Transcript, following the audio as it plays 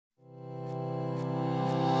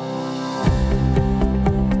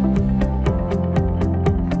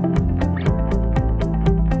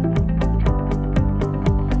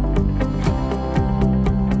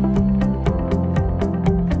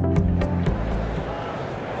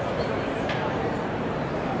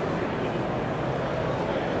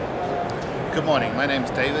morning, my name's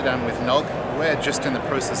David, I'm with Knog. We're just in the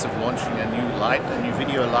process of launching a new light, a new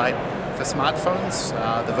video light for smartphones.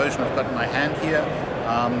 The version I've got in my hand here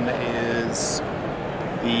is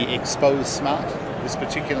the Expose Smart. This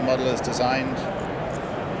particular model is designed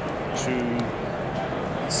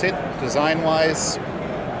to sit design-wise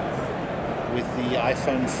with the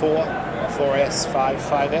iPhone 4, 4S, 5,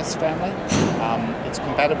 5S family. It's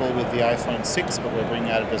compatible with the iPhone 6, but we're bringing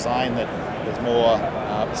out a design that is more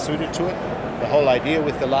suited to it. The whole idea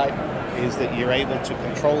with the light is that you're able to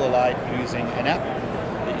control the light using an app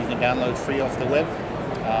that you can download free off the web,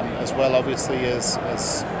 as well obviously as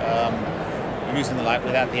using the light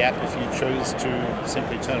without the app if you choose to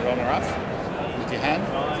simply turn it on or off with your hand.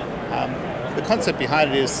 The concept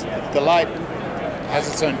behind it is the light has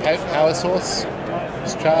its own power source.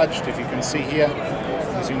 It's charged, if you can see here,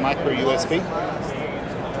 using micro USB,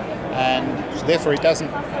 and therefore it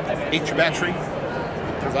doesn't eat your battery.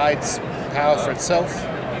 It provides power for itself.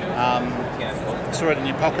 Store it in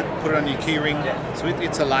your pocket, put it on your keyring. So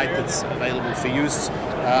it's a light that's available for use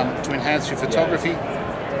to enhance your photography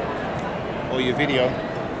or your video